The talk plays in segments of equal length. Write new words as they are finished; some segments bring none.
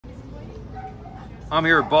I'm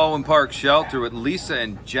here at Baldwin Park Shelter with Lisa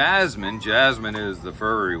and Jasmine. Jasmine is the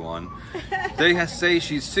furry one. They say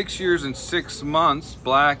she's 6 years and 6 months,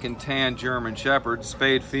 black and tan German Shepherd,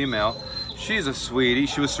 spayed female. She's a sweetie.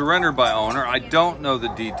 She was surrendered by owner. I don't know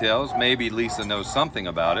the details. Maybe Lisa knows something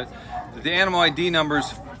about it. The animal ID number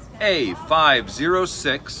is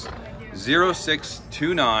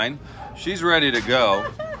A5060629. She's ready to go.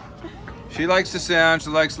 She likes to sit down, she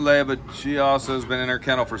likes to lay, but she also has been in her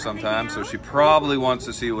kennel for some time, so she probably wants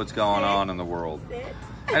to see what's going on in the world.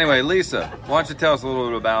 Anyway, Lisa, why don't you tell us a little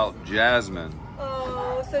bit about Jasmine?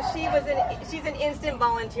 Oh, so she's an instant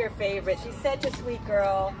volunteer favorite. She's such a sweet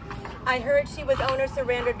girl. I heard she was owner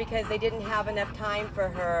surrendered because they didn't have enough time for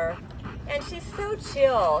her. And she's so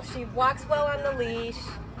chill. She walks well on the leash.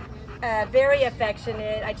 Very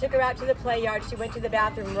affectionate. I took her out to the play yard. She went to the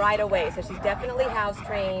bathroom right away, so she's definitely house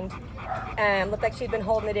trained. Looked like she'd been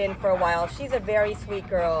holding it in for a while. She's a very sweet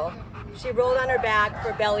girl. She rolled on her back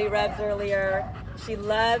for belly rubs earlier. She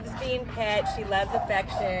loves being pet. She loves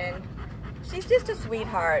affection. She's just a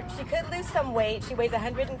sweetheart. She could lose some weight. She weighs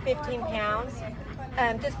 115 pounds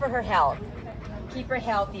just for her health. Keep her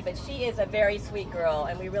healthy, but she is a very sweet girl,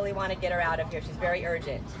 and we really want to get her out of here. She's very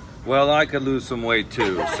urgent. Well, I could lose some weight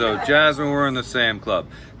too. So Jasmine, we're in the same club.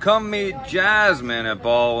 Come meet Jasmine at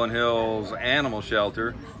Baldwin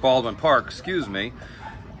Park, excuse me.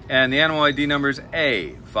 And the animal ID number is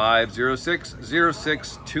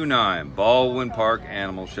A5060629, Baldwin Park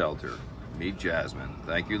Animal Shelter. Meet Jasmine.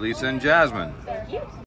 Thank you, Lisa and Jasmine. Thank you.